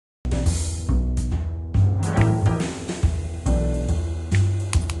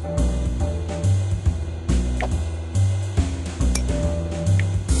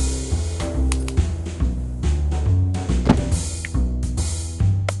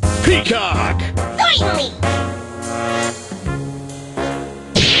Peacock! Finally!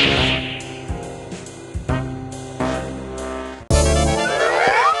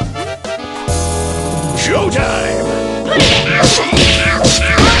 Showtime!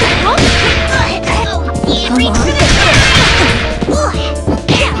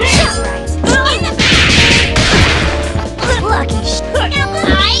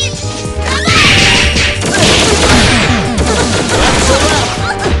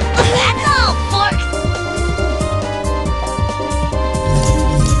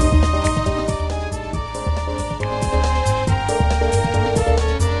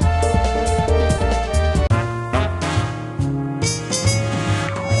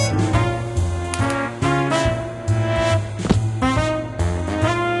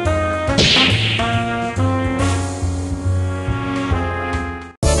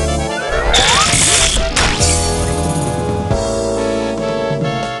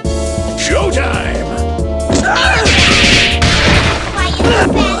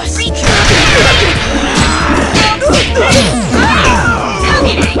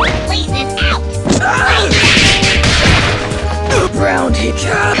 Round he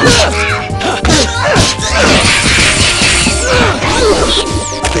comes.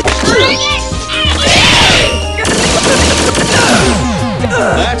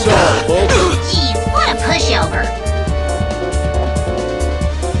 That's all, folks. Jeez, what a pushover.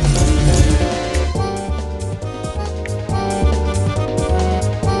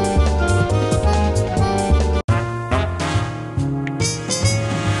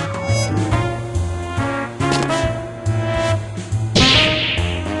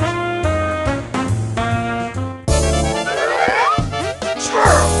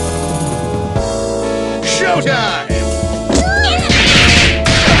 Showtime!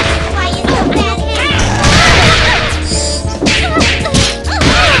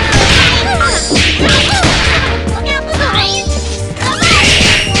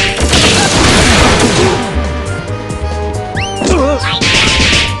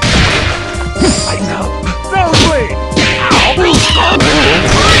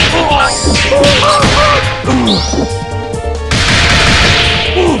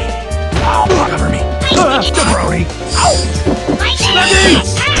 Cover me. Jabroni.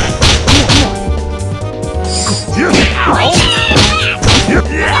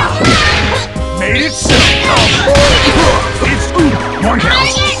 Made it so. It's one count.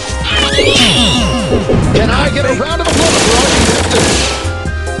 Can I get a round of applause for all you sisters?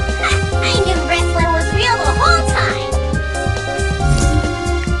 I knew wrestling was real the whole time.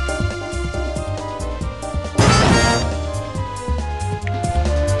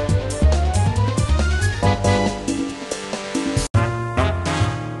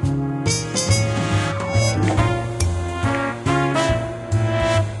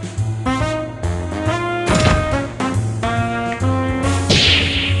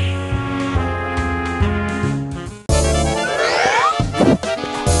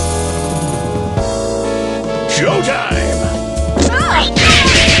 Showtime!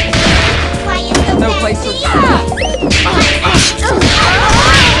 No place for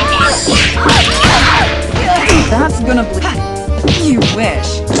That's gonna bleed. You wish.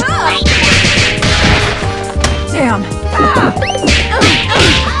 Damn.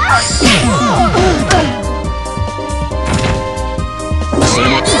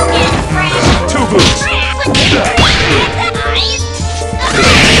 Two boots!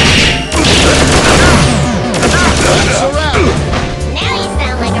 Now you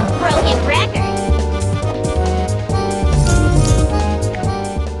sound like a broken record.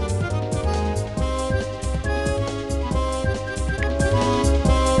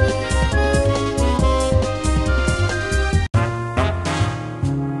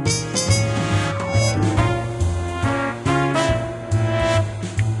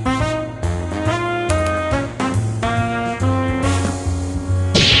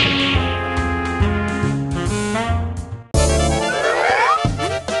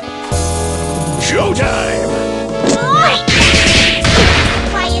 Showtime!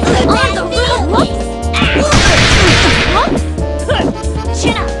 On the road!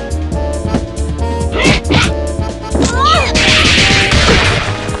 Chin up!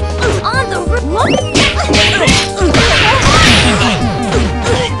 On the road!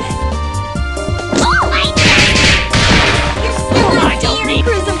 Oh my God! You're still not here!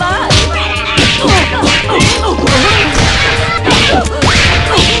 Cruising by!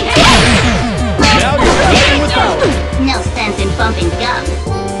 Now you're ready!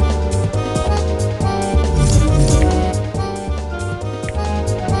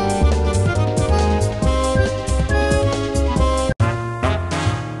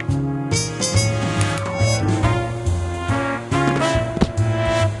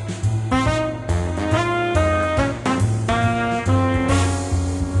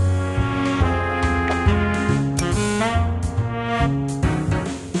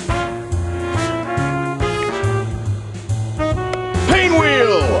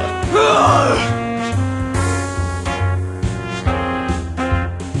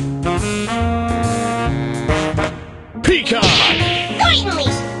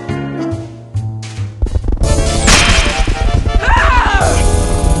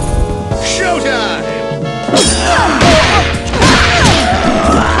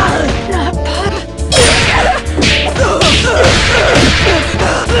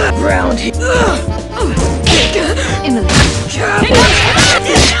 Round here. In the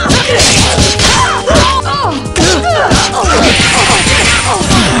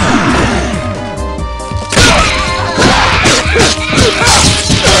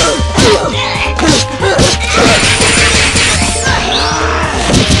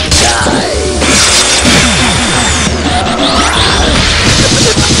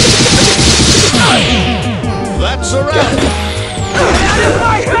That's a wrap. out of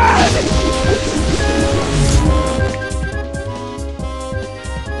my head!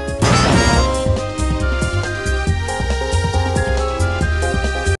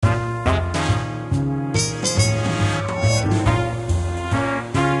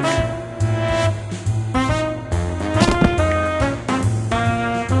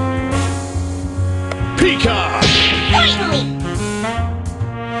 Peacock. Finally!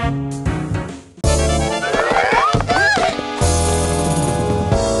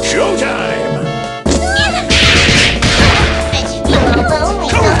 Showtime. Bet you feel lonely,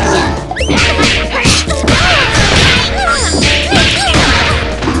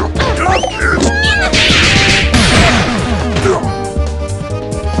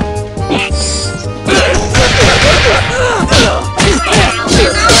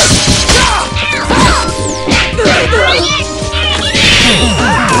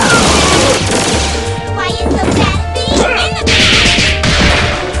 Why you so sassy?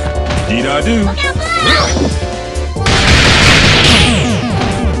 Did I do? Look out below!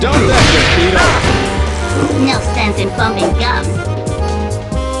 Don't let this beat up. No sense in bumping gums.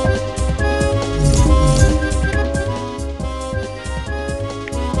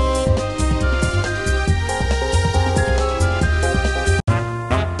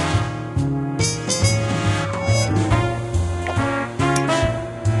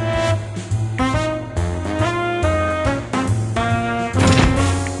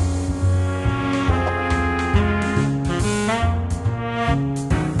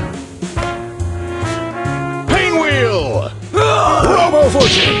 Pinwheel. Robo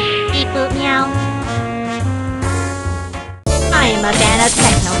Fortune. Beep boop meow. I am a fan of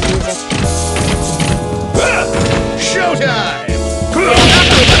techno music. Showtime.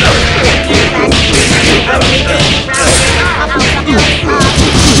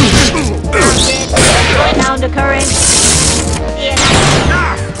 Down the current.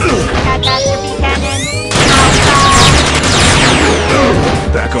 Catastrophe cannon.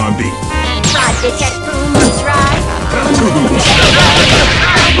 Back on beat. Fraud detect boom try.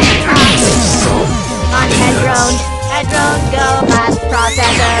 On head drone. Head drone go fast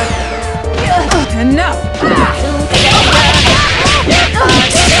processor. Enough!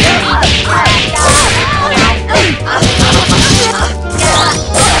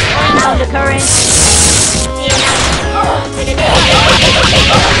 Down the current.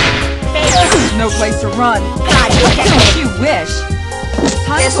 There's no place to run. Fraud detect Don't you wish?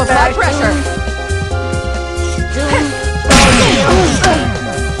 Time to apply pressure. Zoom.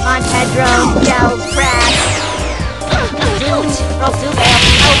 On head drone. Gel crash. Zoom. Roll zoom.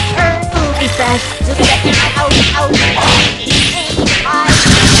 Out. Refresh. Zoom. Out. Out.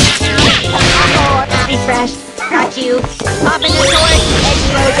 Refresh. Got you. Pop in the sword.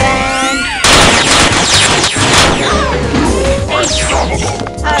 Explosion.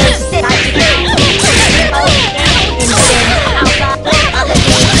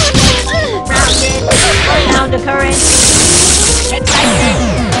 Round the current. Excitement.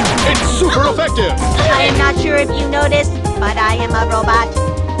 It's super effective. I am not sure if you noticed, but I am a robot.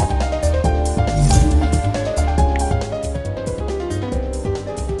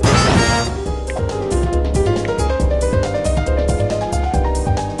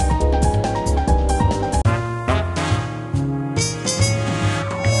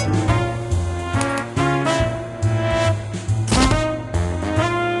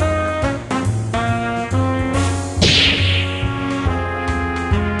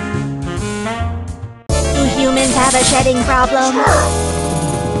 Humans have a shedding problem.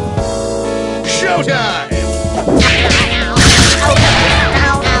 Showtime.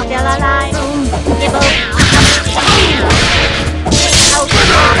 Still alive.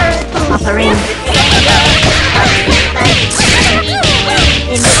 Offering.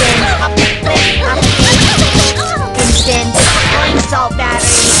 Instant. Assault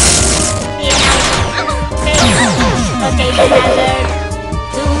battery. Location hazard.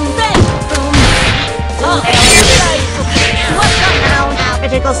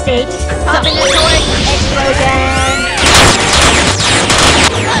 Critical state. Pop in the sword.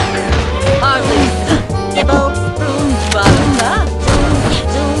 Explosion. Nibble, boom, Bottom up.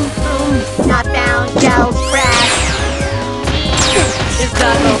 zoom, boom. Not bound, gels, brass. Is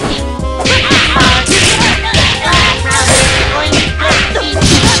that all?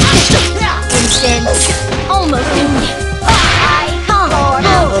 Instant. Almost in.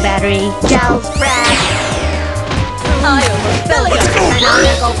 Combo battery, gels, brass. I almost fell again.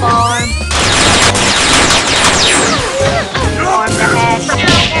 Canonical form. Form the head.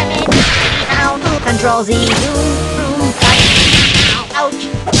 Control Z. Ouch.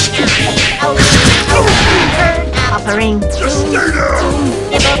 Ouch. Offering.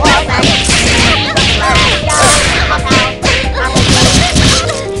 Nibble all back.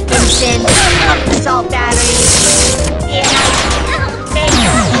 Instant. Assault battery.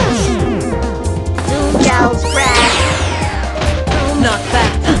 Zoom gels, brass. Not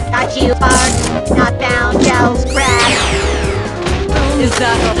bad. Got you hard. Not bound, gels, brass. Is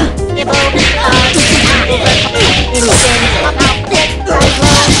that all? Nibble, instant.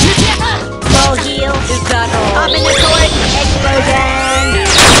 Low heal. Is that all? Up in the court. Explosion.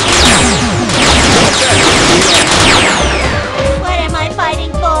 What am I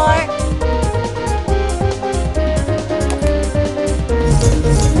fighting for?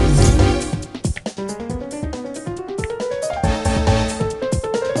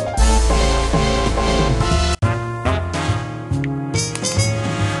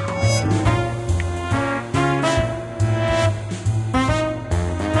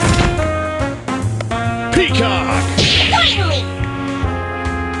 Peacock! Finally!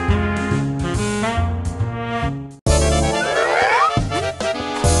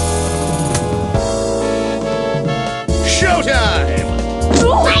 Showtime!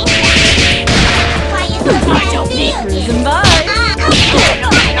 I don't need cruising by.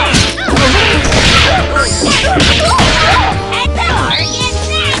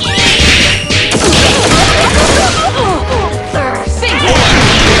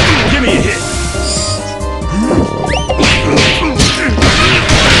 Give me a hit!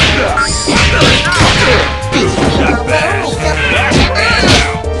 Not bad!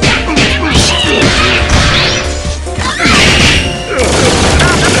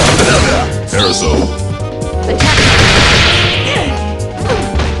 Aerosol.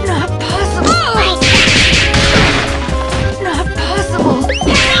 Not possible. Not possible.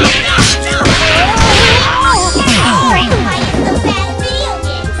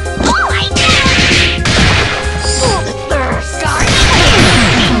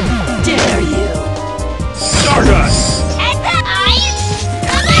 Dare you? Stardust!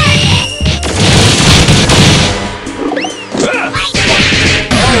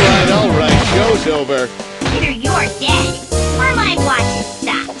 All right, show's over. Either you're dead, or my watch is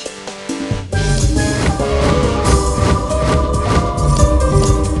stopped.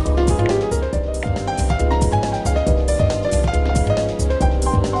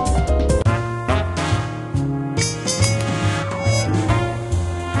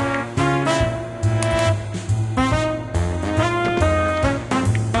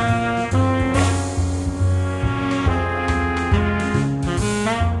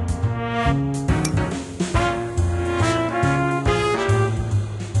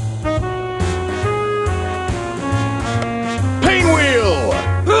 Pain wheel!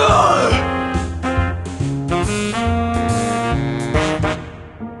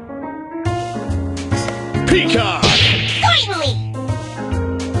 Peacock! Finally!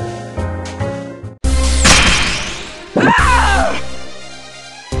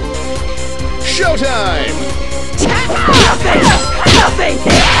 Showtime! Nothing!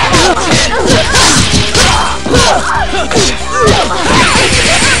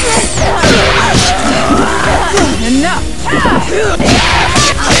 Enough!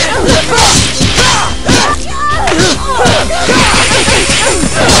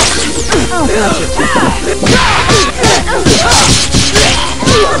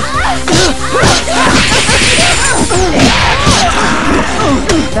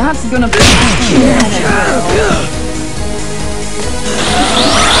 That's gonna be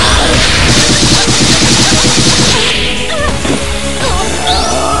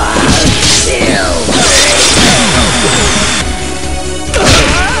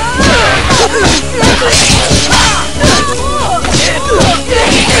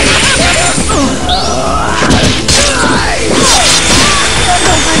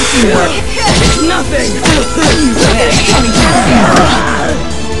nothing!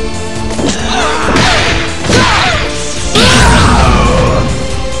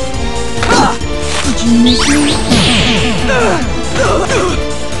 Did you miss me?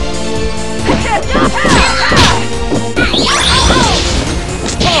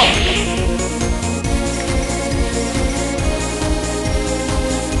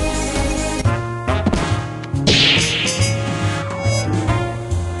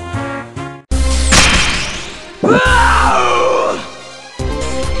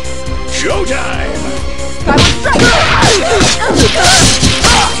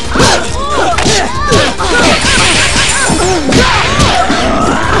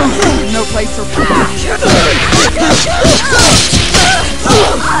 place for flash.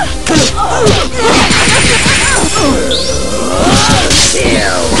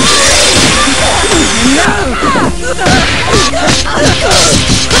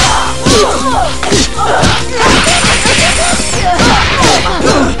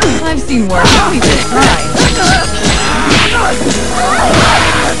 I've seen worse. Please don't cry.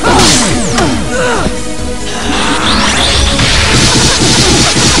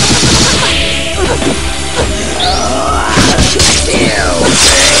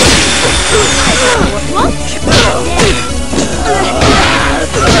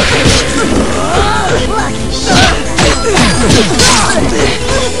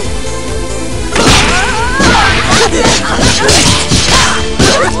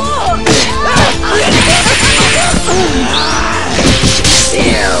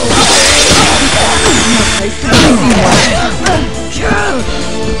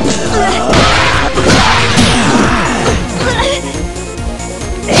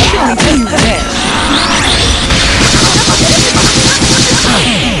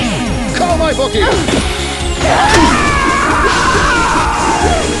 Call my bookie!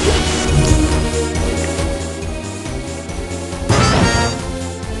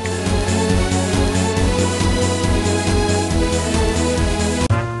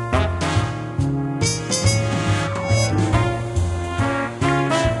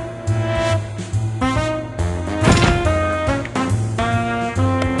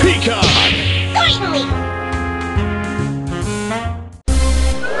 Peacock! Certainly!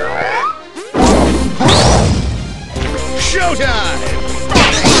 Showtime!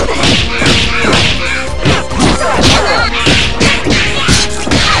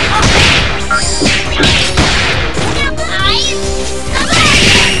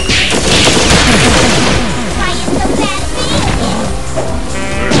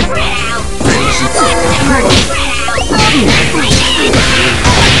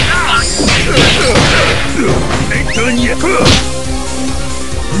 Ain't done yet.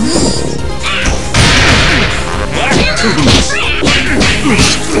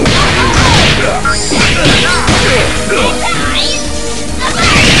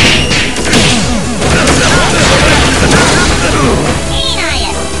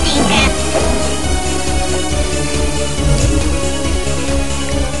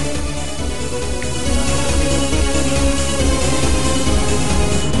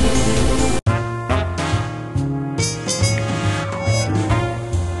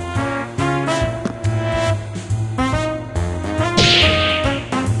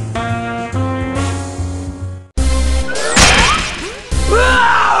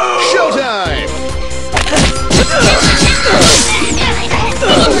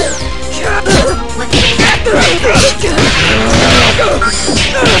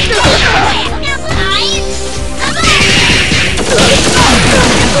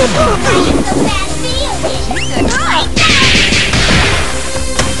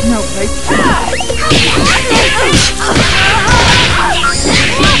 No place.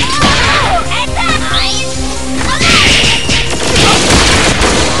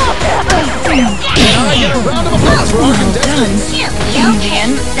 I get a round of applause for our contestants! Okay,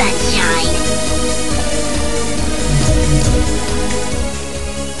 sunshine.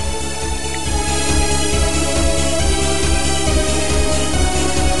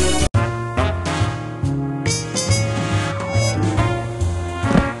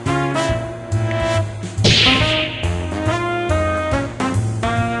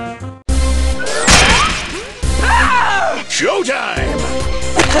 Showtime!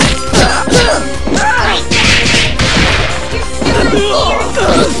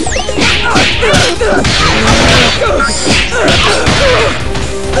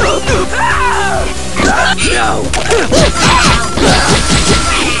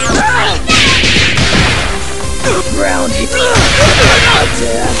 Round here.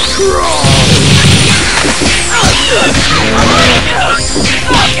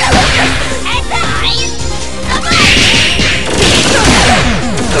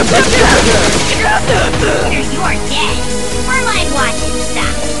 You are dead. Or my watch and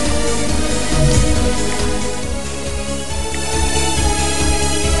stop.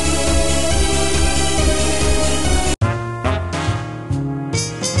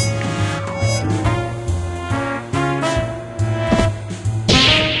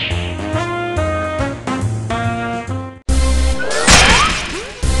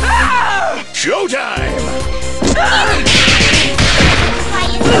 Showtime!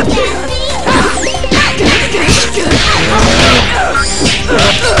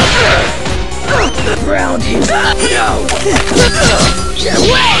 Round here. No! Get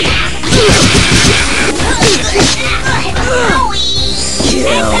away!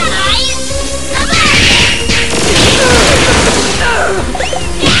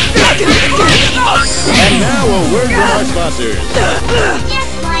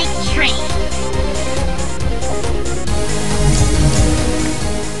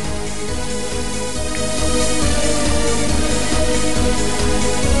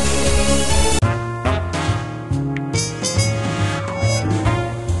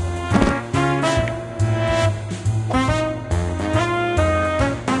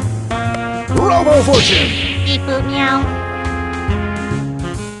 Robo Fortune! Beep boop meow.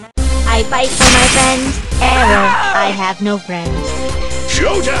 I fight for my friends. Error. I have no friends.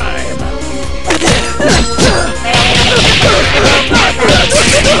 Showtime!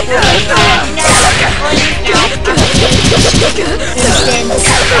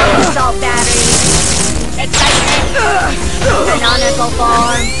 Assault battery. Excitement. Canonical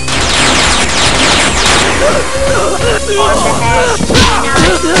form. Form the head.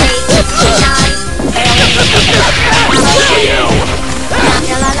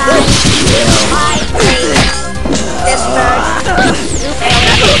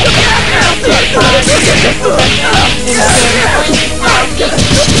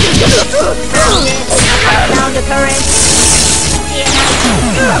 Sound the current.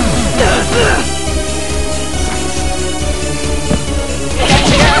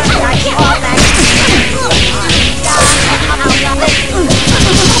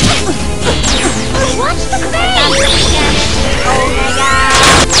 Watch the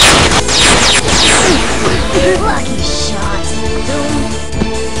lucky shot.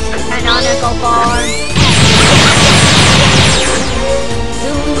 Canonical form.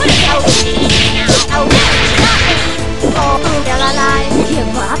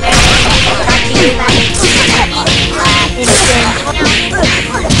 Give up.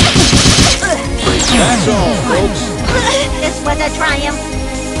 That's all, folks. This was a triumph.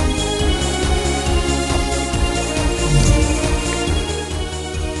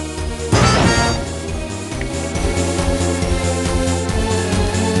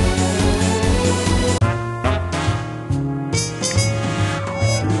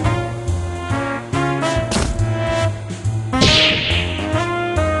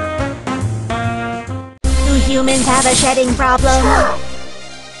 Humans have a shedding problem.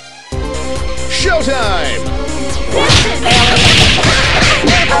 Showtime!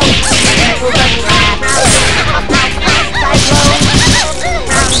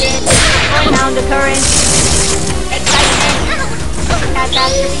 Sound the current. Excitement.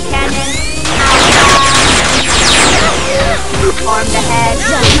 Catastrophe cannon. Form the head.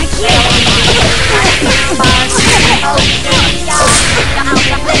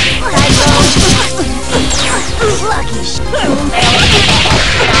 Lucky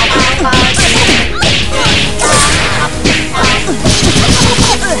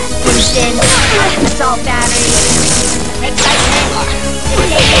assault battery. Excitement.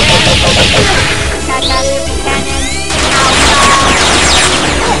 Catastrophe cannon.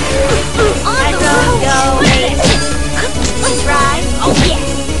 On the road, go. Try. Oh yeah.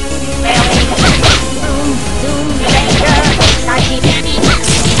 Zoom, zoom, danger.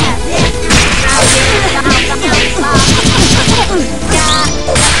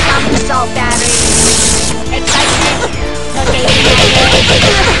 Assault battery. Excitement.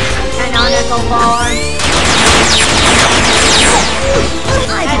 Canonical form.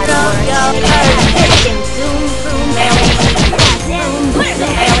 I don't go. Zoom, zoom, Player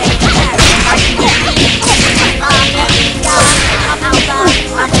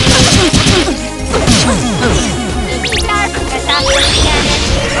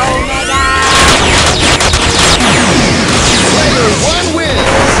 1 wins!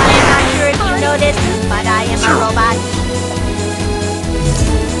 I'm not sure if you noticed, but I am a robot.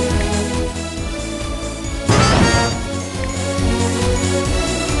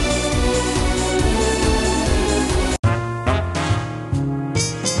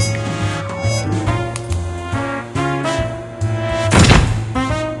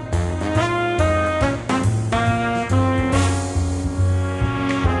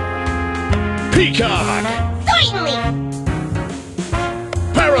 Peacock! Certainly!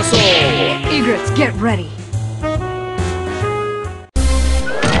 Parasol! Egrets, get ready.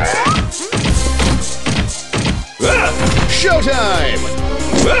 Showtime!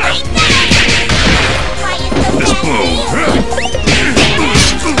 Let's move.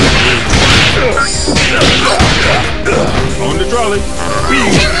 On the trolley!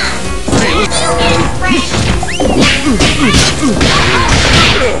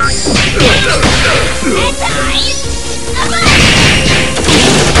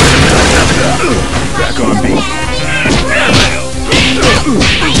 Back on me.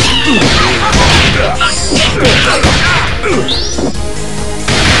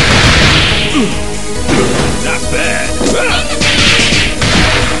 Not bad!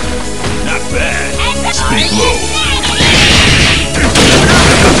 Not bad! Speak low.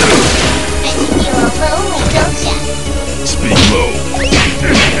 Speak low.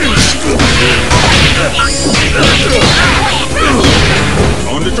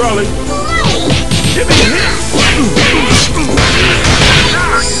 On the trolley! Give me a hit!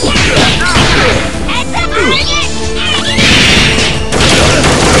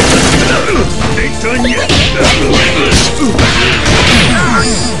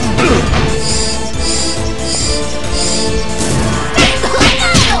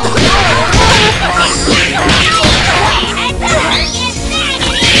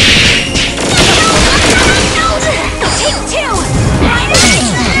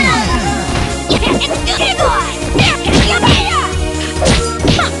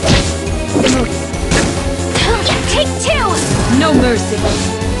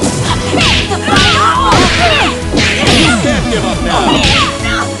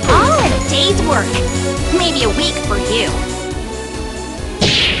 Maybe a week for you.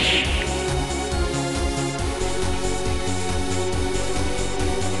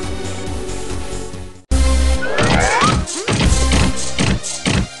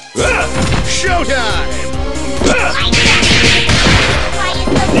 Showtime!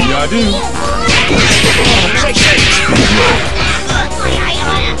 I do.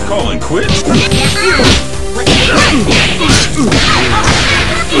 Calling quits.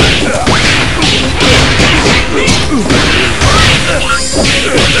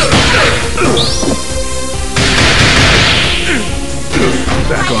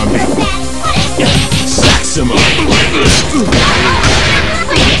 Back on me. Sax him up.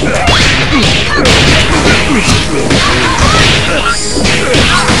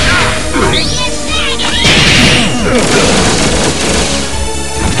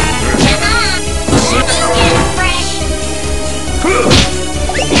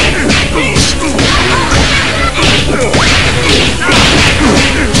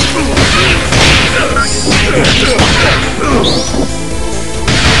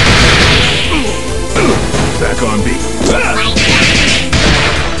 Back on beat.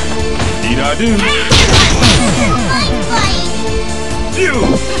 Need I do?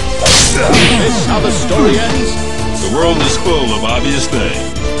 Is this how the story ends? The world is full of obvious things.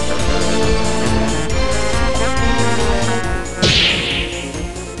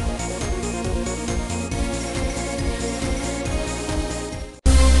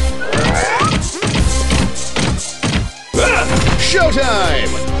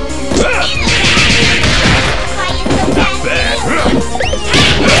 Showtime! Not bad.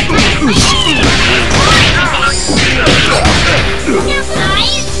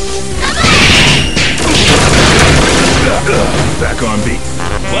 Back on beat.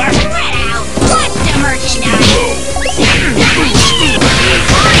 Flash. What's the merchandise?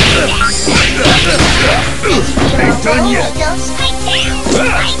 Ain't done yet.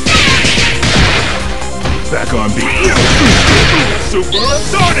 Back on beat. Super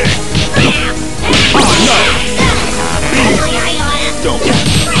Sonic! Oh no! Don't.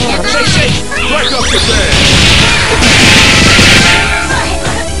 Shake! Break up your bed!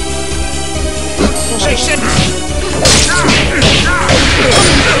 Shake!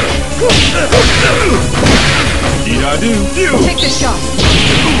 Did I do? You! Take the shot.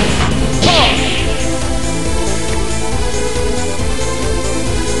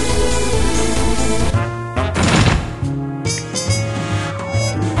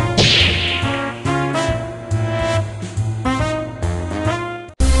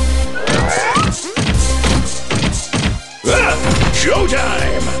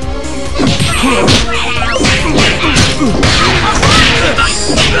 Showtime!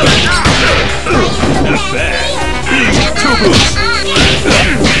 Not bad. Two boots.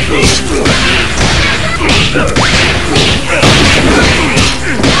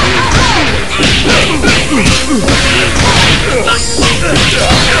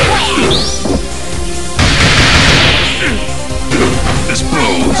 This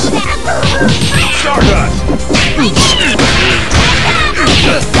blows. Stardust.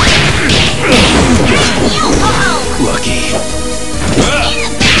 Lucky.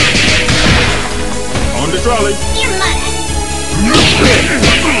 On the trolley.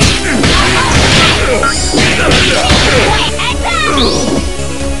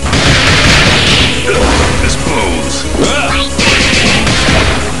 This blows.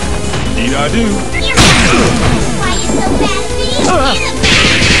 Need I do?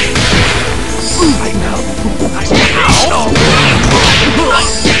 I know.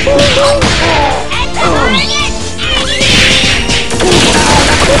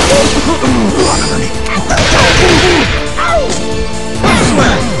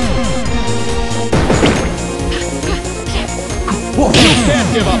 You can't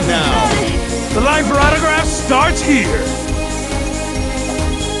give up now! The line for autographs starts here.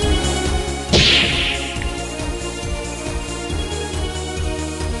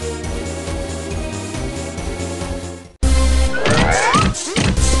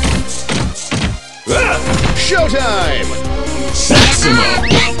 Showtime! Sax him up.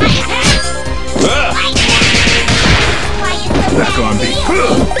 Back on beat.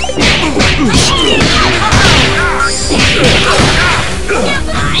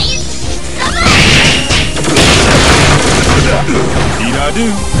 Need I do?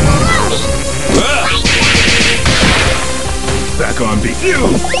 Back on beat.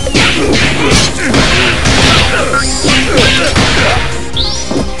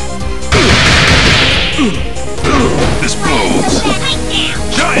 This blows.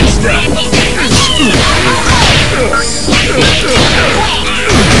 Giant step.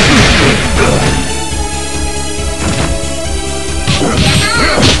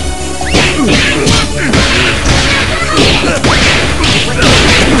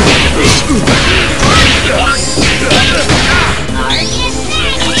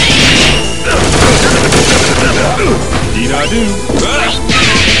 Dee-da-do.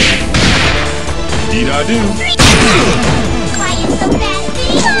 Dee-da-do. Why you so fancy?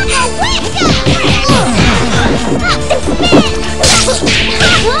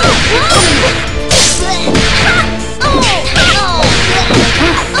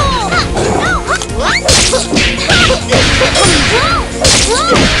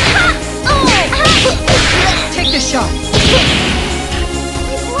 Take the shot.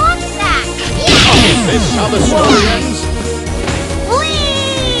 We lost that! This is how the story ends.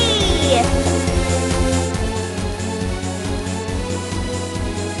 Whee!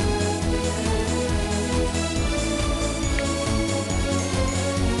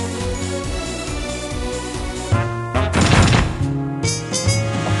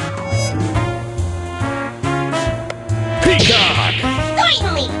 Peacock!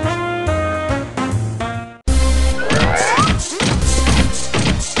 Certainly!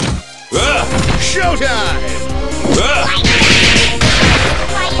 Showtime!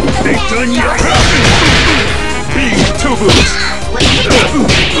 Why you so Ain't done yet! Big tubers!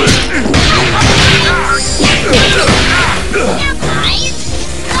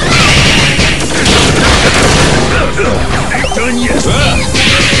 Ain't done yet!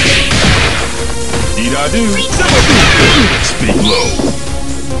 Dee-da-do. Speak low!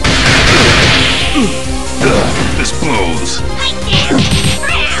 This blows! Why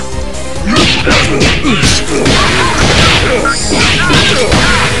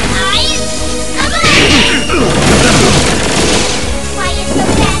you so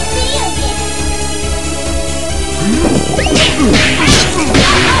fancy again? Why you so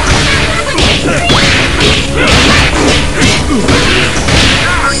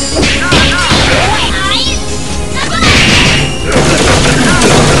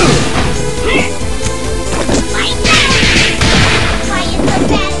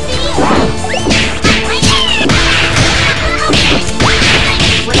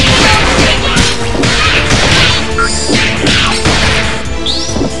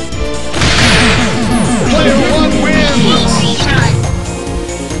Player one wins.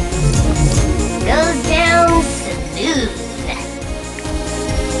 Goes down smooth.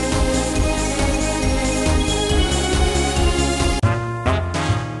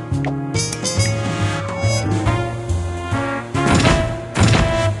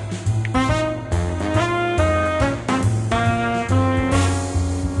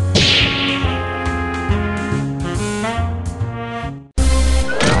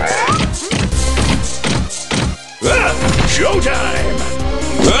 Showtime!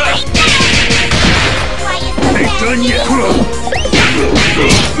 Why you so Ain't done yet!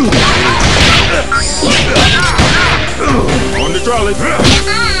 On the trolley.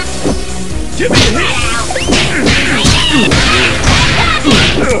 Give me a hit!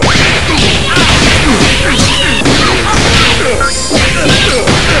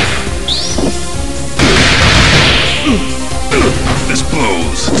 This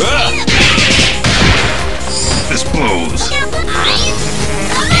blows! This blows!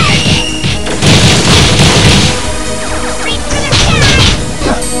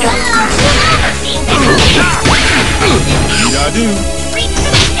 Dee-da-do.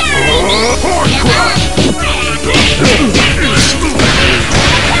 Horn crop!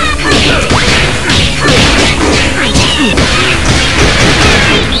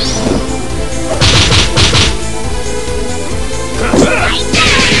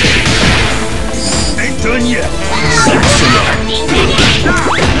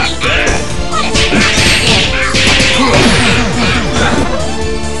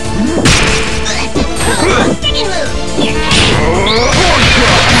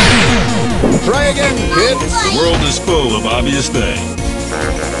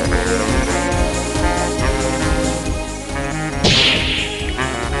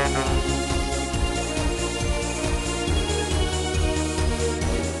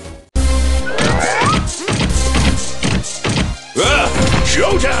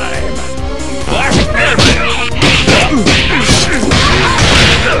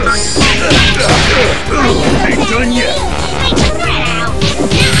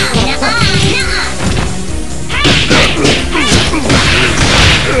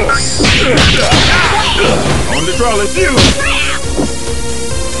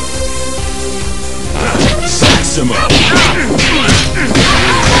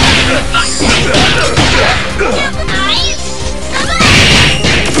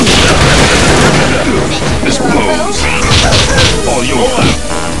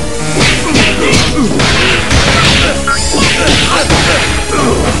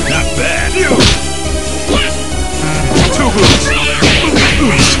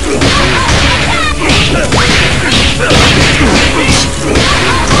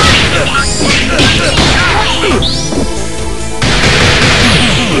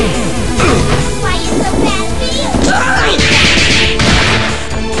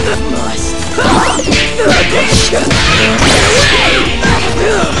 Ain't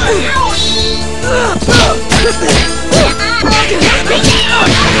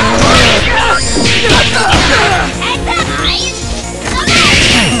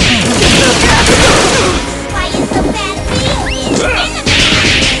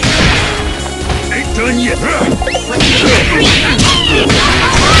done yet.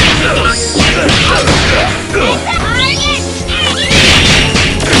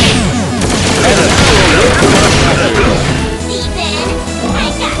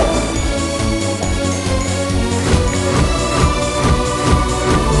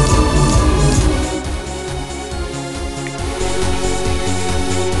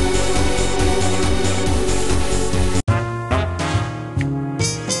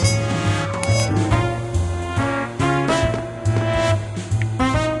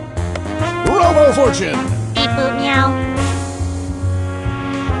 Robo Fortune. Beep boop meow.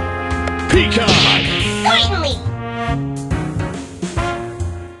 Peacock. Certainly.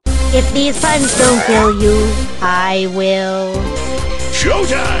 If these puns don't kill you, I will.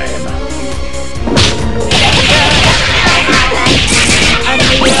 Showtime.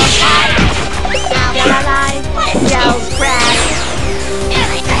 Unreal high. Still alive. Shells crash.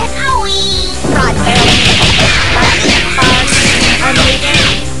 Fraud barrel. Unleashed.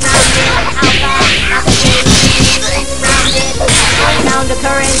 Rounded. Down the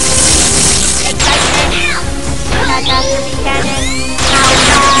current. Excitement. Catastrophe cannon.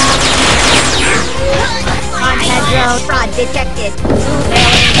 On head drone. Fraud detected. Blue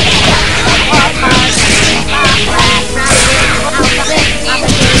barrel.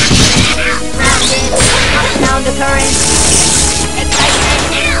 Rounded. Down the current. Excitement.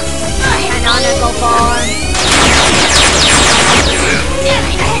 Canonical form.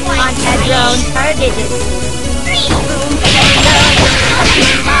 On head drone. Per digits.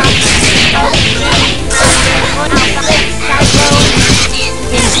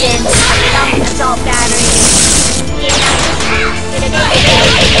 Instant. Assault battery.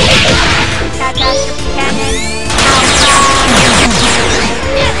 Catastrophe cannon.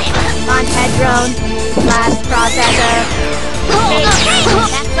 On head drone. Blast processor.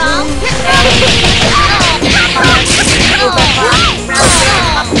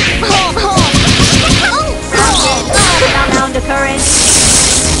 Down the current.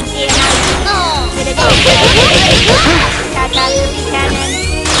 Catastrophe cannon.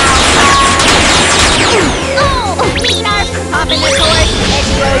 Pop in the cord.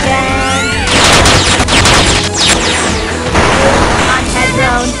 Explosion. On head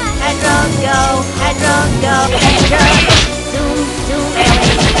drone. Head drone go. Head drone go. Head drone. Zoom. Zoom.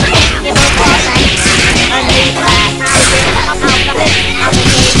 Alien. Unleash blast.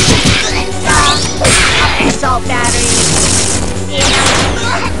 Assault battery.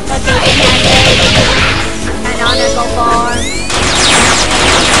 Canonical form.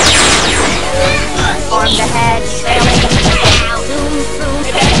 Form the head. Sailing. Zoom. Zoom.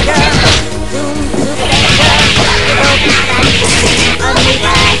 Avenger. Zoom. Zoom. Avenger. Unleash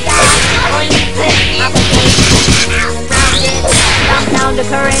blast. Rounded. Dump down the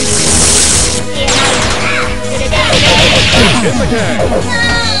current. In the game.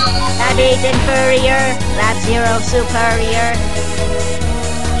 Savage inferior. Lab zero superior.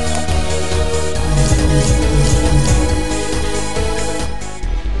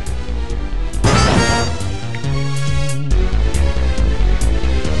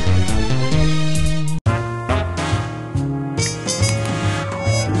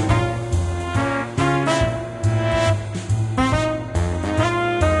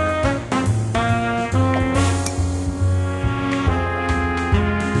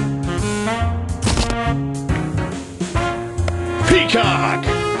 Peacock.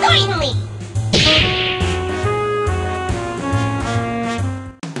 Certainly.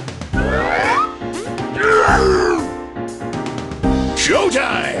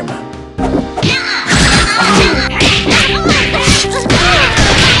 Showtime.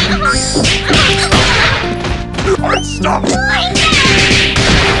 Stop. Ouch!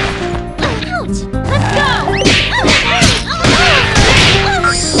 Let's go!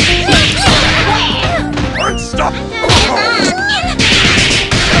 Stop.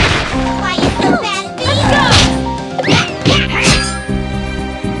 Why is the bad thing?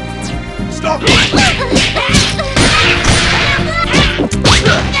 Stop.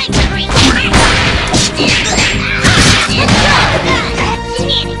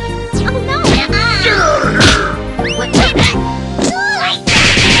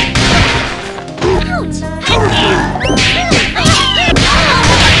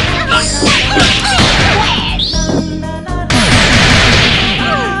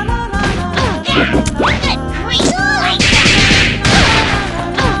 Good grief!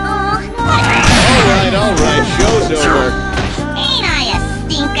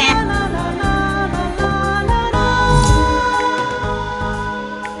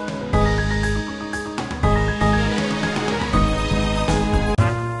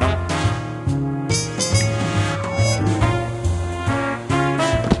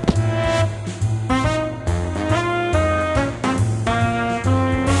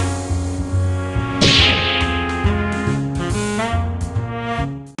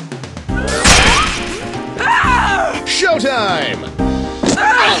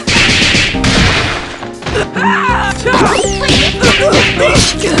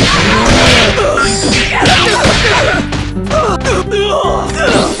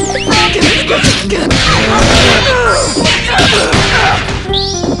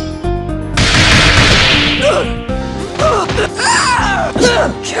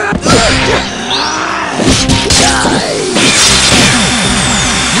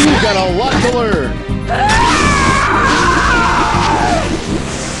 You got a lot to learn.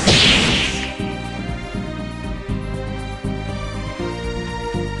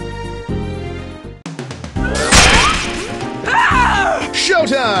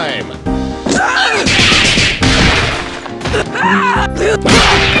 Showtime!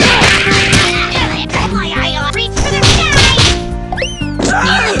 Reach for the sky!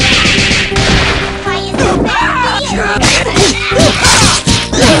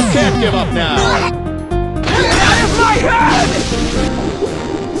 Can't give up now! Get out of my head!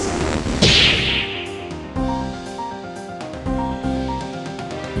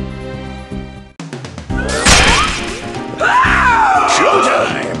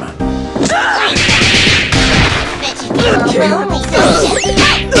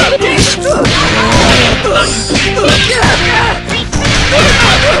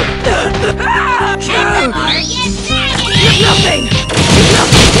 Nothing!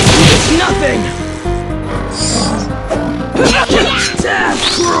 It's nothing!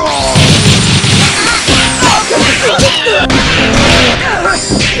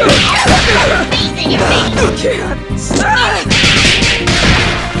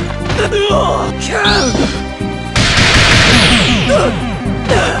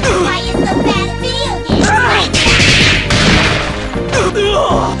 Why is the bad video game like that?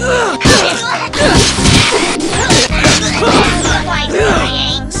 Why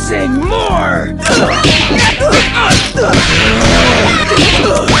crying? Sing more!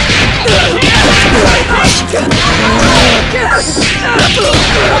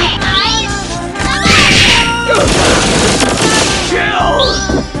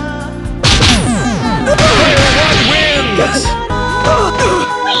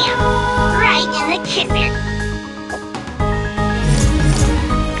 Right in the kisser.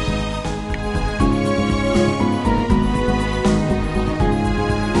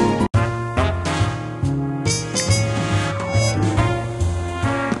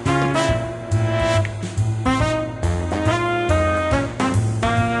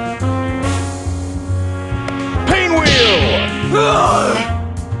 Pain wheel!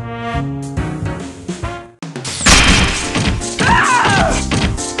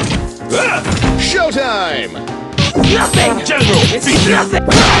 Showtime! Nothing! General, It's nothing!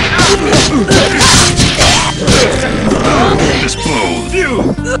 dispose you.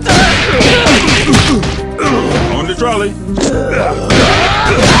 On the trolley.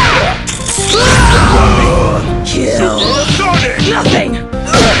 Kill! Starting. Nothing!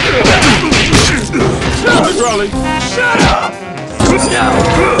 On the trolley. Shut up! It's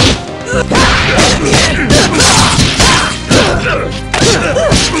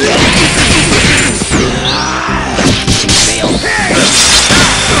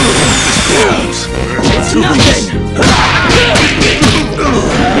nothing!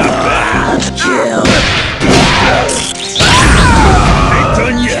 Kill! Ain't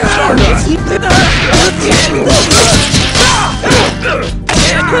done yet.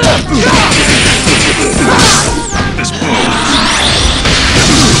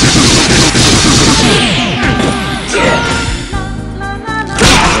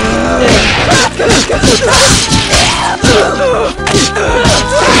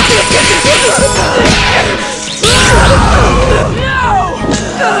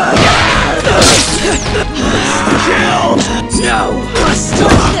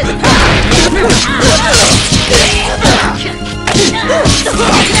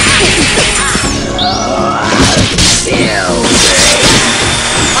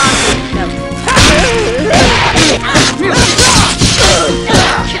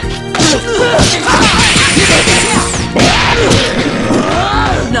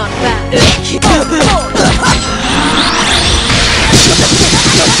 Not bad.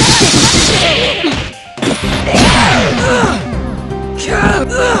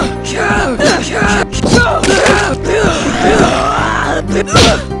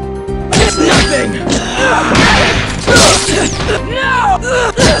 It's nothing!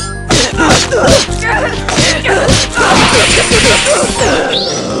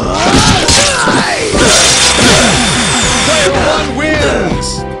 Player one wins!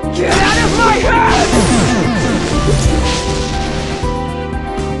 Get out of my head!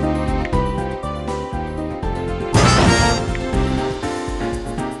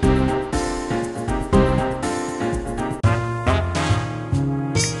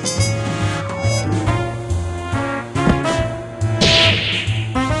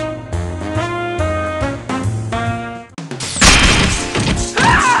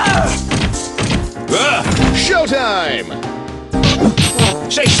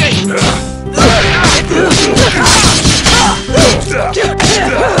 On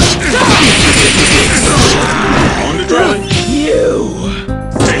the drawing.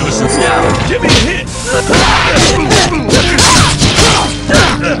 Hey, listen. Give me a hit.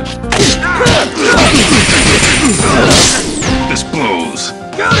 This blows.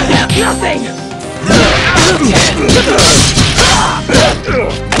 Nothing!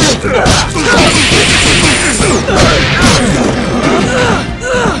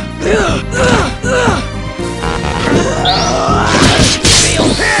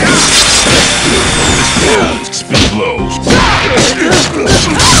 Speed blows.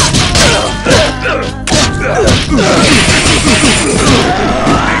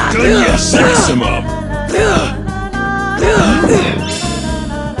 Sex him up.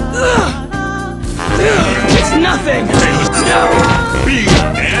 It's nothing! Be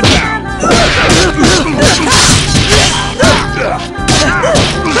and down.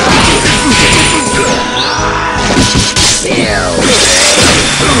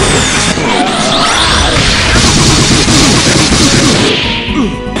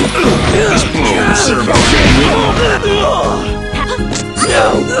 This blow serve out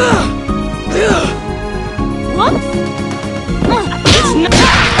What? It's not.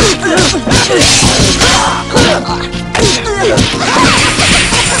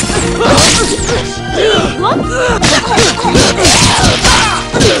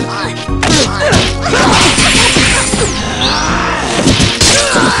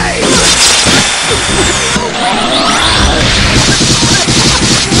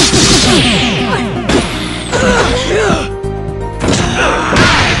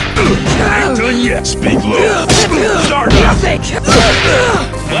 Ain't done yet. Speak low. Start Nothing!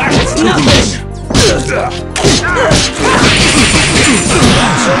 Flash Nothing!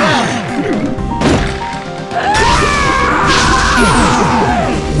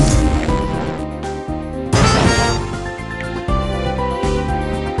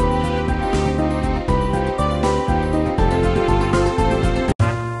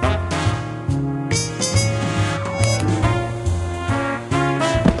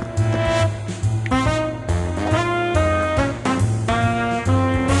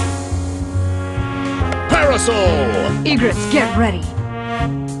 Parasol. Egrets, get ready.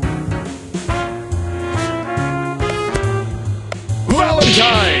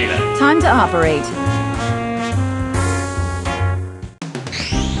 Valentine. Time to operate.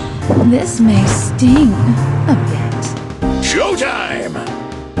 This may sting a bit. Showtime.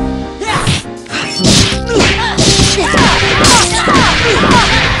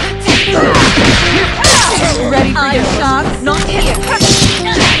 Ready for your shots? Not here.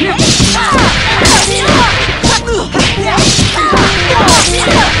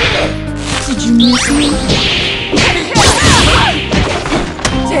 Did you miss me?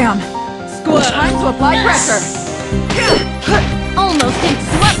 Damn. School time to apply pressure. Almost been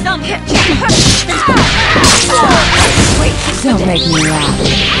swept on. Don't make me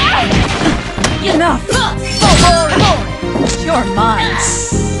laugh. Enough. You're mine.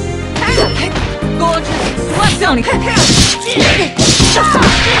 Gorgeous swept on.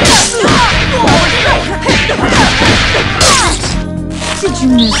 Did you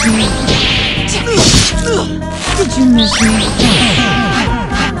miss me? Did you miss me?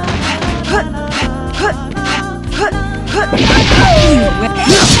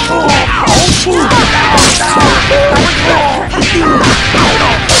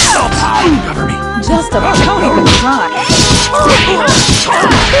 Just a total try.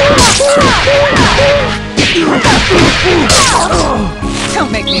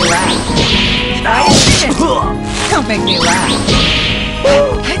 Don't make me laugh. Don't make me laugh.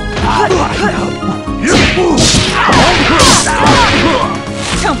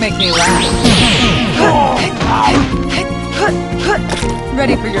 Don't make me laugh.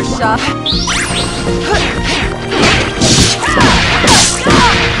 Ready for your shot?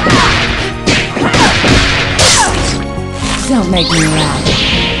 Don't make me laugh.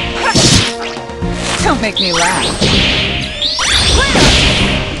 Don't make me laugh.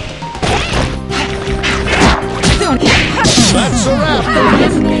 Don't. That's a wrap.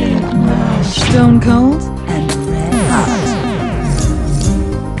 Stone cold and red hot.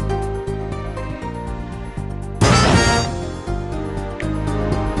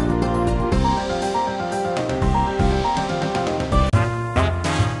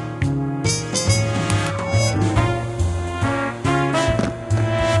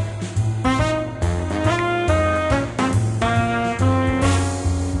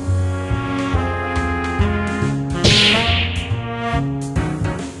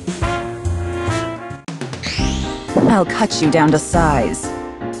 I'll cut you down to size.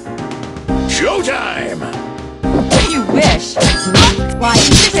 Showtime! You wish. Why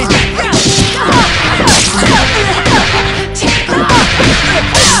is it?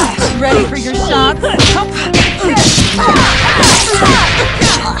 Ready for your shots?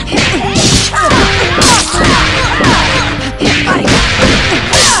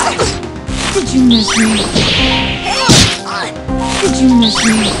 Did you miss me? Did you miss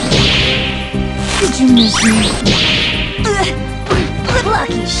me? Did you miss me?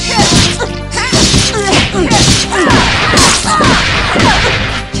 Lucky shot!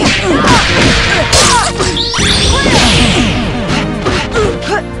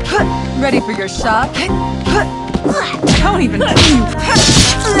 Ready for your shot? Don't even move.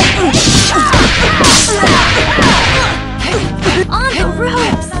 On the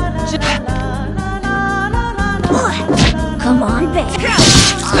ropes! Come on, baby.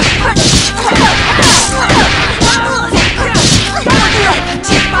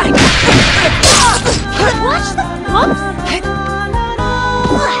 Watch the whoops!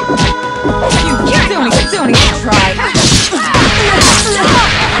 You don't even try.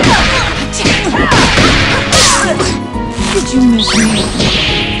 Did you miss me?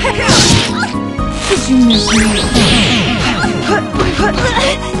 Did you miss me?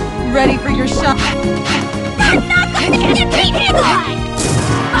 Ready for your shot? I'm not gonna get you beat here, boy!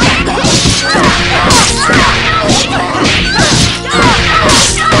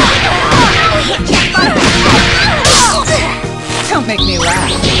 Don't make me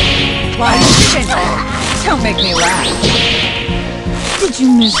laugh. Why did you Don't make me laugh. Did you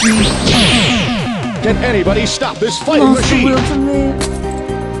miss me? Can anybody stop this fighting Lost the machine? will to live.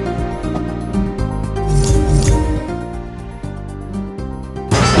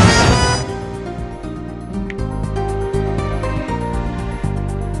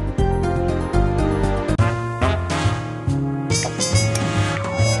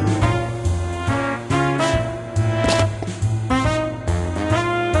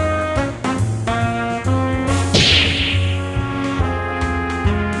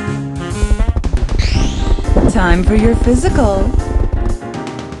 Time for your physical.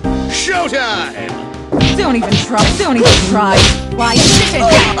 Showtime! Don't even try. Don't even try. Why is it?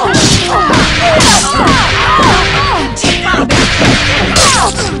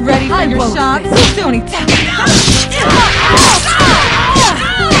 Ready for your shots? Don't even.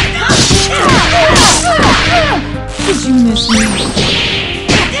 Did you miss me?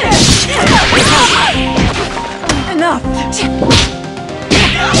 Enough.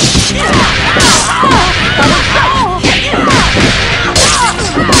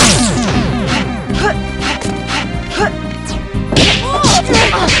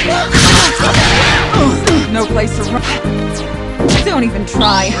 No place to run. Don't even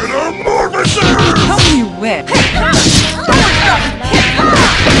try. Don't you win.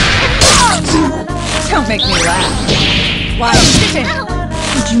 Don't make me laugh. Why is it?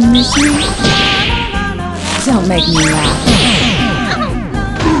 Did you miss me? Don't make me laugh.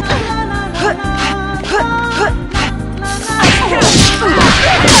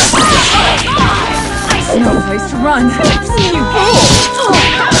 No place to run. You fool!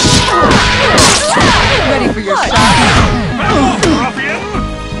 Ready for your shot?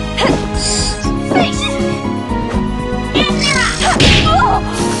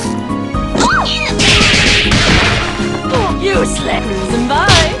 You slip cruising by.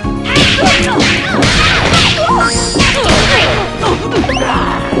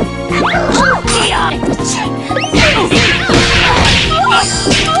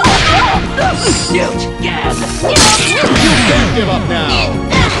 You can't give up now!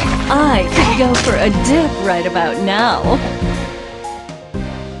 I could go for a dip right about now.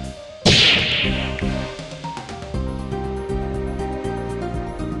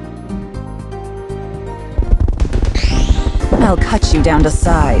 I'll cut you down to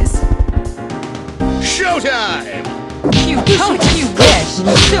size. Showtime! You don't. You wish.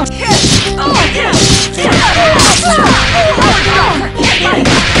 Don't.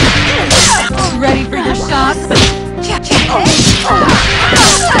 Ready for your shots?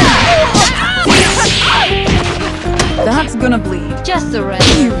 That's gonna bleed. Just the right.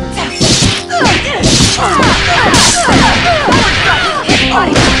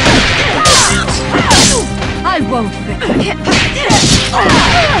 I won't fit.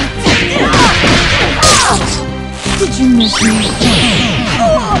 Did you miss me?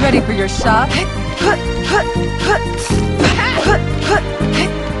 Ready for your shot?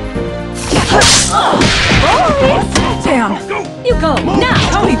 Damn! You go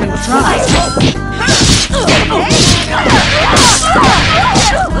now. Don't even try.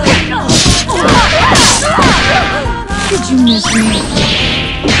 Did you miss me?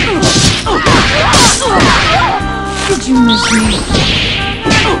 Did you miss me?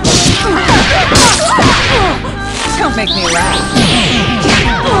 Don't make me laugh.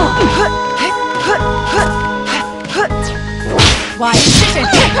 Why is it?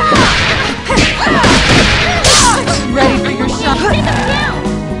 Ready for your shot?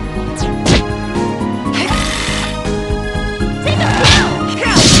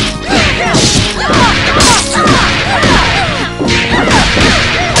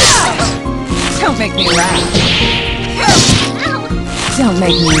 Don't make me laugh. Don't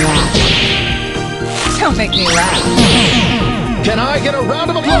make me laugh. Don't make me laugh. Can I get a round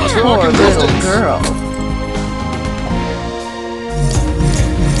of applause for our Poor little contestants? girl.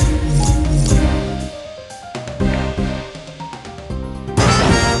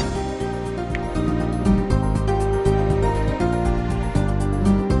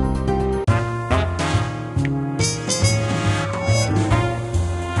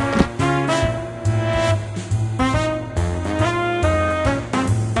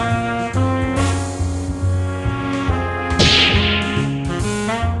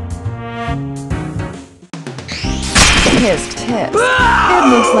 Hissed, hissed. It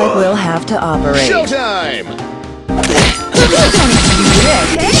looks like we'll have to operate. Showtime!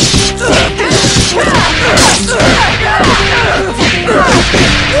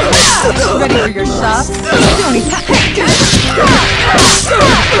 Ready for your shot?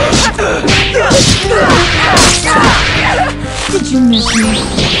 Did you miss me?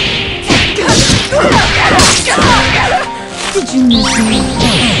 Did you miss me?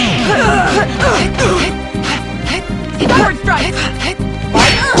 Forward strike!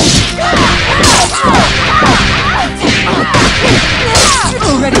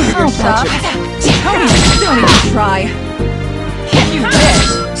 Ready for your shot? Don't even try. You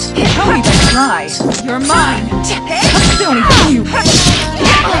bitch! Don't even try. You're mine. Don't even you.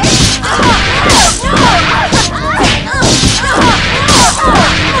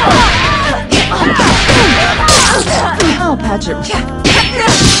 I'll patch your.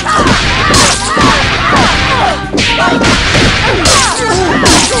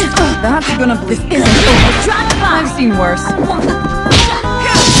 That's gonna bleed. I've seen worse.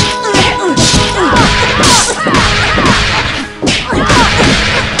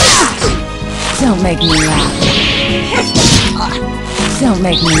 Don't make me laugh. Don't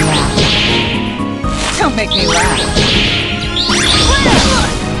make me laugh. Don't make me laugh.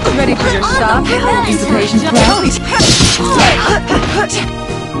 Ready for your shot? Anticipation cloud.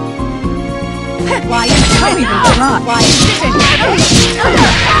 Why you don't even try? Why you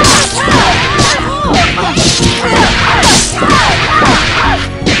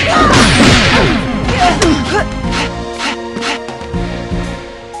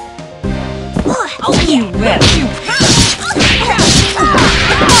you win.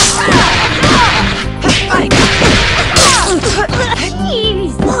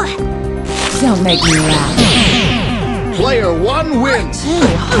 Don't make me laugh. Player 1 wins! Too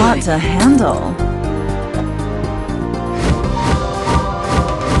hot to handle.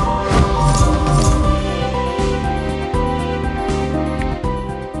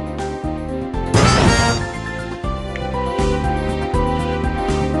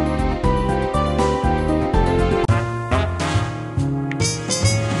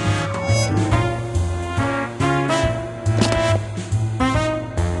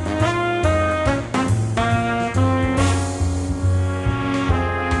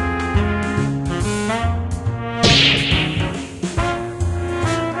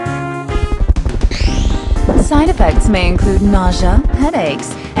 Side effects may include nausea,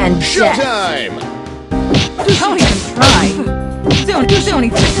 headaches, and death. Showtime! Don't even try. Don't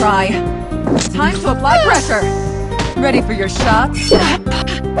even try. Time to apply pressure. Ready for your shot?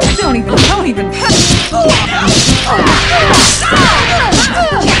 Don't even.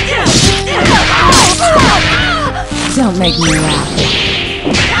 Don't make me laugh.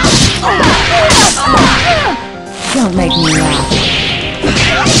 Don't make me laugh.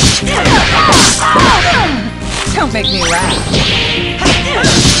 Don't make me laugh.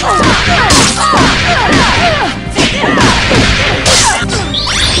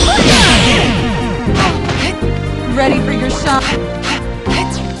 Ready for your shot?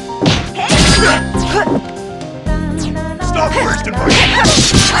 Stop wasting my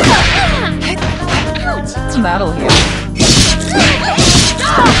That'll heal.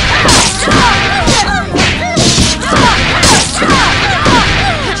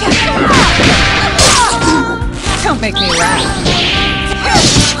 Don't make me laugh.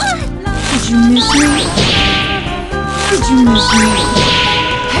 Did you miss me? Did you miss me?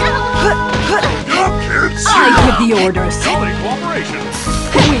 kids! I give the orders. Calling cooperation!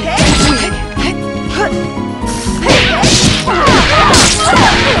 Weak.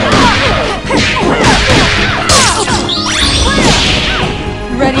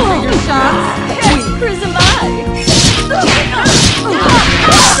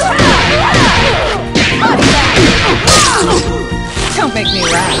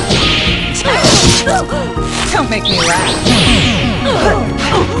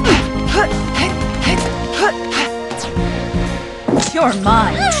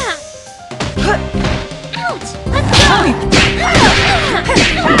 fine. Ouch! Let's go!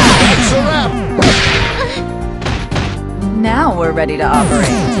 That's a wrap. Now we're ready to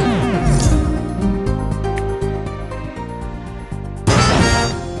operate.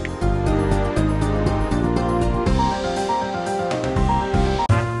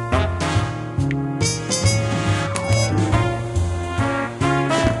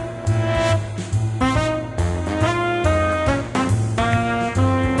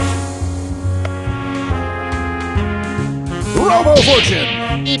 Robo Fortune.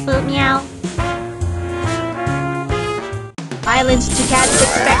 Beep boop meow. Violence to cats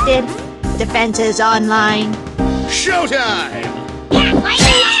expected. Defenses online. Showtime.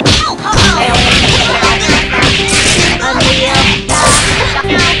 Unreal.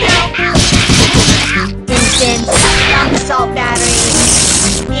 Instant. Assault battery.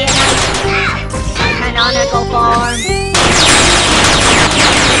 Canonical form.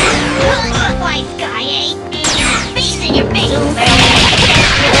 White guy ain't me. Face in your face.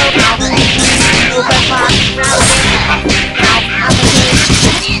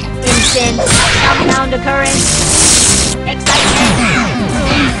 Instant. Compound occurrence. Excitement.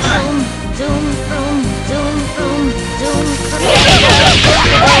 Zoom, zoom, zoom, zoom, zoom,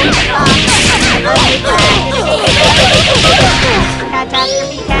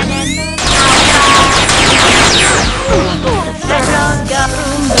 Catastrophe cannon.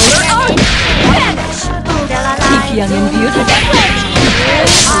 Keep young and beautiful.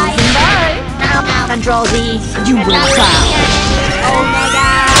 Control Z. You will bow. Omega.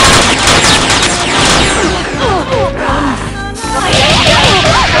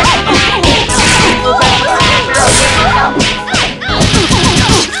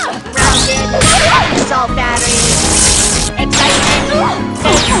 Assault battery. Excitement.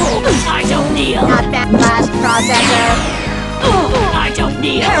 I don't kneel. Not that blast processor. I don't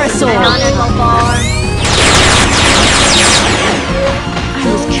kneel. Canonical form. I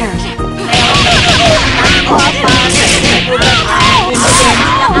was carried.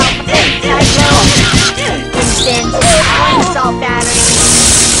 Instant. Assault battery.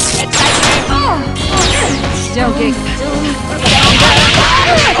 Excitement. Don't get...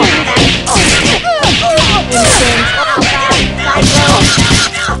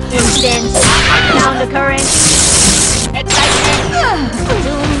 Instant. Sound occurrence. Excitement.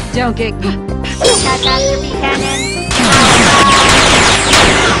 Don't get... Catastrophe cannon.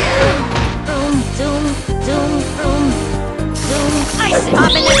 Zoom, zoom, zoom, zoom.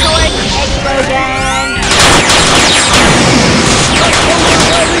 Pop in the torch. Explosion.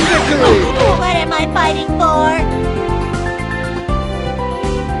 What am I fighting for?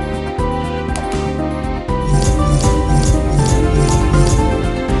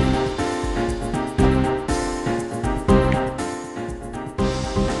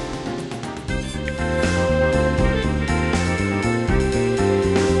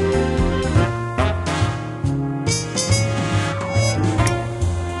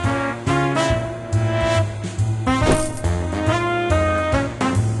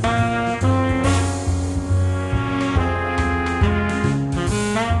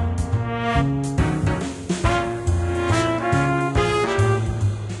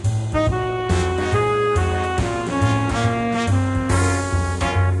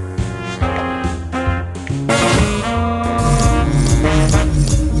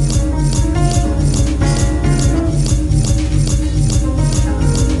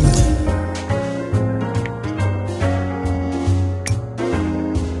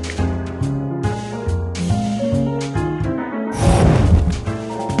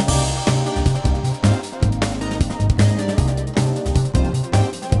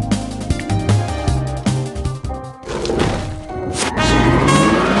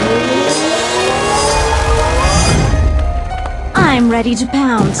 I'm ready to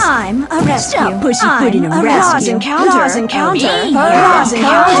pounce. I'm a rescue. Stop pussyfooting I'm around. Roz encounter. Roz encounter. Roz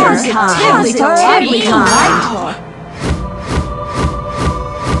encounter. Positively delightful.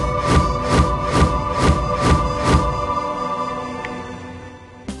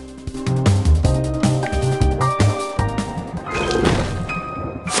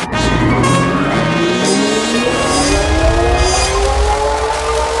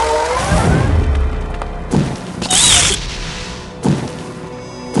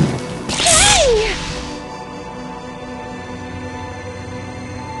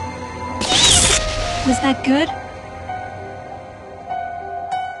 Was that good?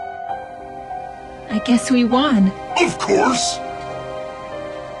 I guess we won. Of course!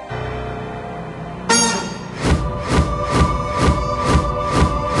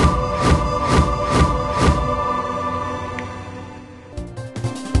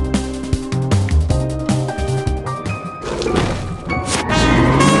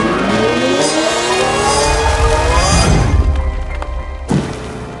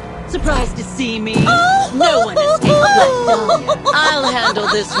 I'll handle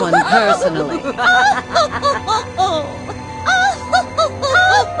this one personally.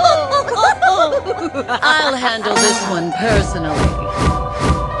 I'll handle this one personally.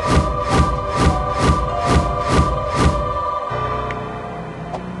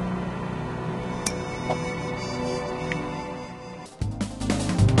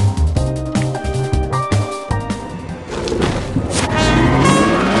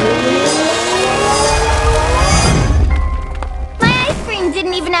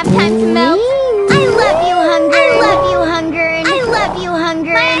 Didn't even have time to melt. I love you, Hunger. I love you, Hunger. I love you,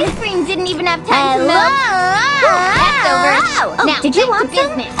 Hunger. My ice cream didn't even have time to melt. Leftovers. Oh, now, did you want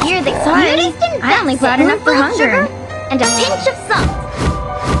business? Here they are. I only brought enough for Hunger. And a pinch of salt.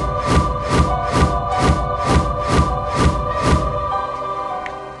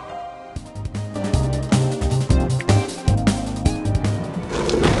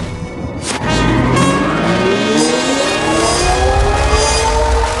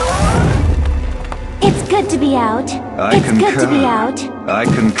 It's good to be out. It's good to be out. I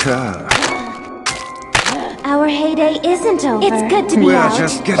concur. Our heyday isn't over. It's good to be out. We're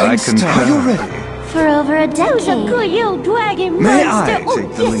just getting started. Are you ready? For over a decade. Who's a good old dragon May monster? I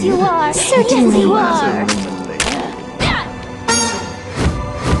take the Yes, lead? you are. Certainly you are.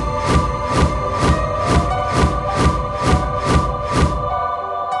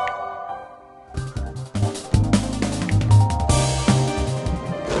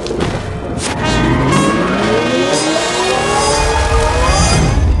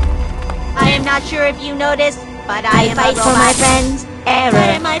 Not sure if you noticed, but I fight for my friends. Error.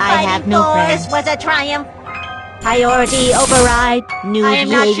 I have no friends. This was a triumph. Priority override. New I am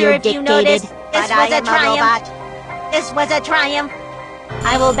not sure behavior if you dictated. noticed. This was a triumph. This was a triumph.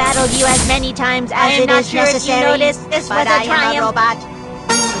 I will battle you as many times as it is necessary. If you noticed. This was a triumph. Robot.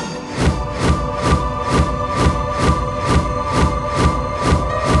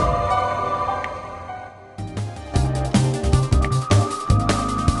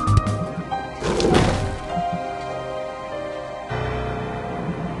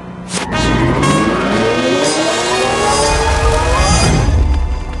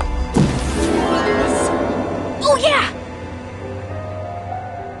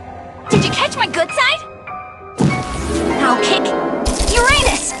 Did you catch my good side? I'll kick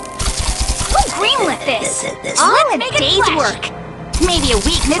Uranus! Who greenlit this? Let's make it day's work. Maybe a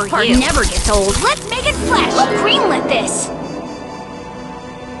week for you. This part never gets old. Let's make it flash. Who greenlit this?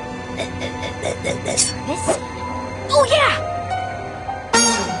 This? Oh yeah!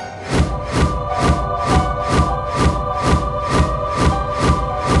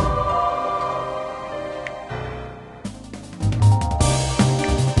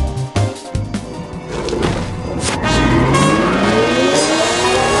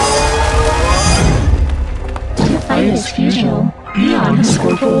 Fusion. Beyond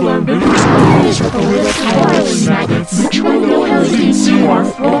historical London, historical with wireless magnets, which will know how to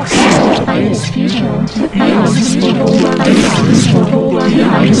morph rocks. Finest fusion. Beyond historical London, beyond historical London,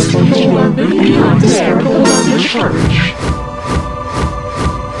 beyond historical London, beyond historical London charge.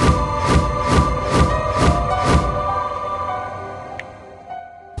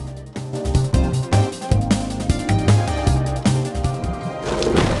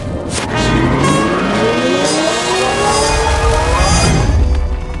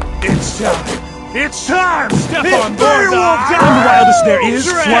 It's time! Step on board! I'm the wildest there is,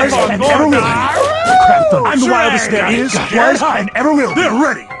 was, and ever will be. I'm the wildest there is, was, and ever will be. They're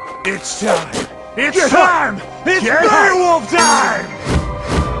ready! It's time! It's time! It's Werewolf time!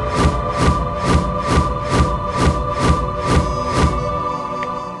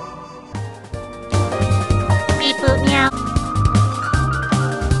 Beep boop meow.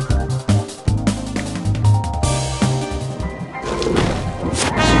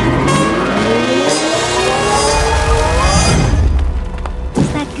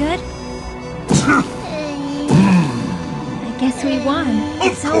 I guess we won.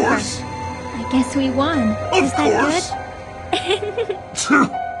 It's over. I guess we won. Was that good?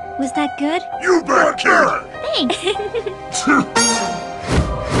 Was that good? You bet, killer! Thanks.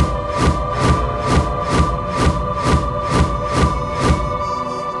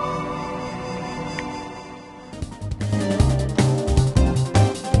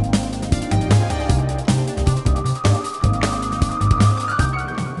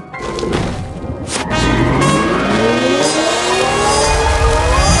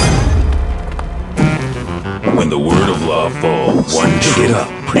 When the word of law falls, one truth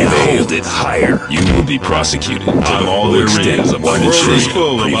prevailed it higher. You will be prosecuted to the full extent of one truth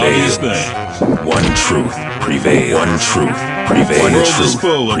prevail. One truth prevail. One truth prevail. One truth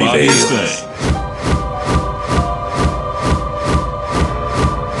prevail.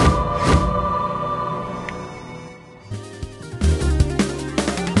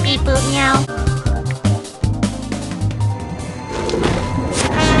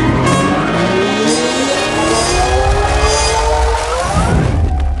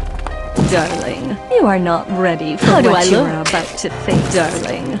 Darling, you are not ready for what you are about to face.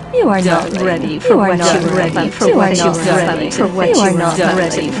 Darling, you are not ready for what you are ready for. You are not ready for what you are not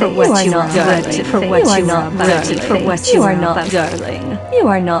ready for. What you are not ready for. What you are not ready for. What you are not, darling. You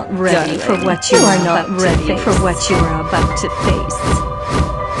are not ready for what you are not ready for. What you are about to face.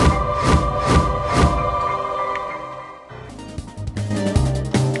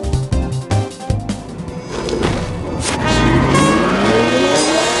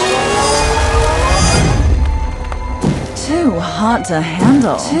 Too hot to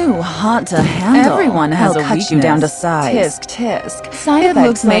handle. Too hot to handle. Everyone has a weakness. You down to size. Tisk. Side effects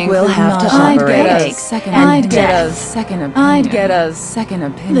looks like we'll have to operate. I'd get a second opinion. I'd get a second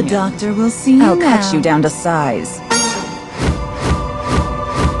opinion. The doctor will see you. I'll cut you down to size.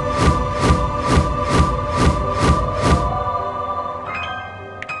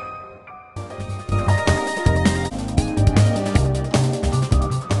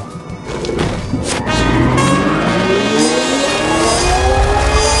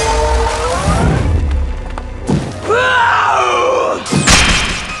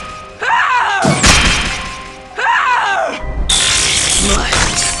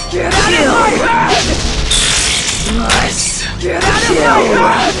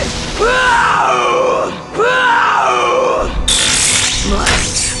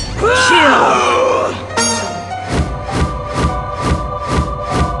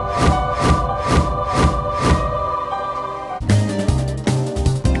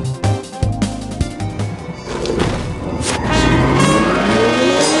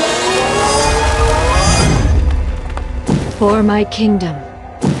 For my kingdom.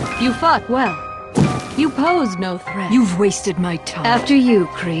 You fought well. You posed no threat. You've wasted my time. After you,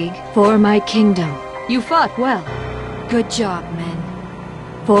 Krieg. For my kingdom. You fought well. Good job, men.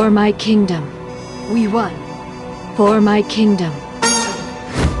 For my kingdom. We won. For my kingdom.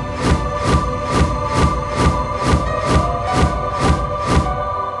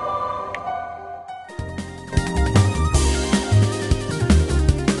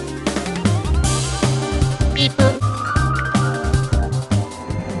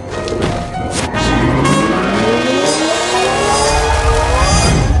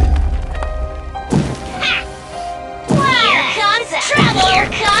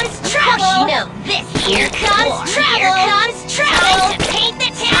 Here comes trouble! Here comes trouble! Time to paint the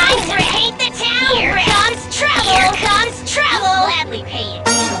town! Time to paint the town! Here comes trouble! Here comes trouble! You'll gladly pay a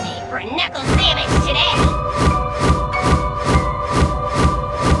Tuesday for knuckle sandwich today!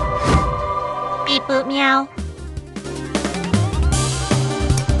 Beep boop meow.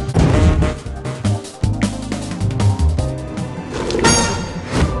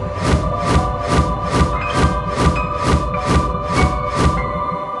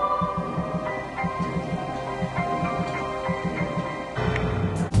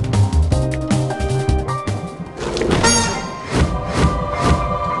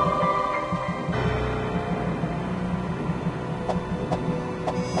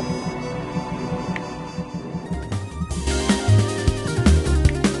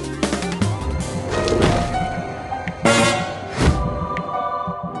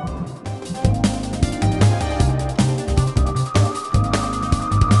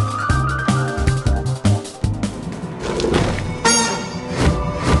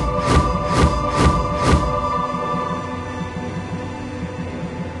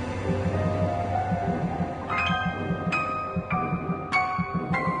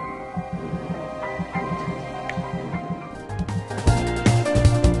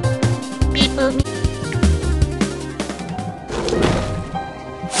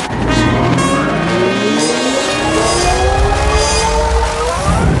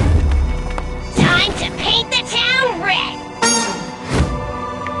 Time to paint the town red!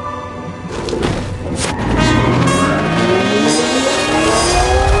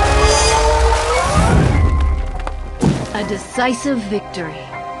 A decisive victory.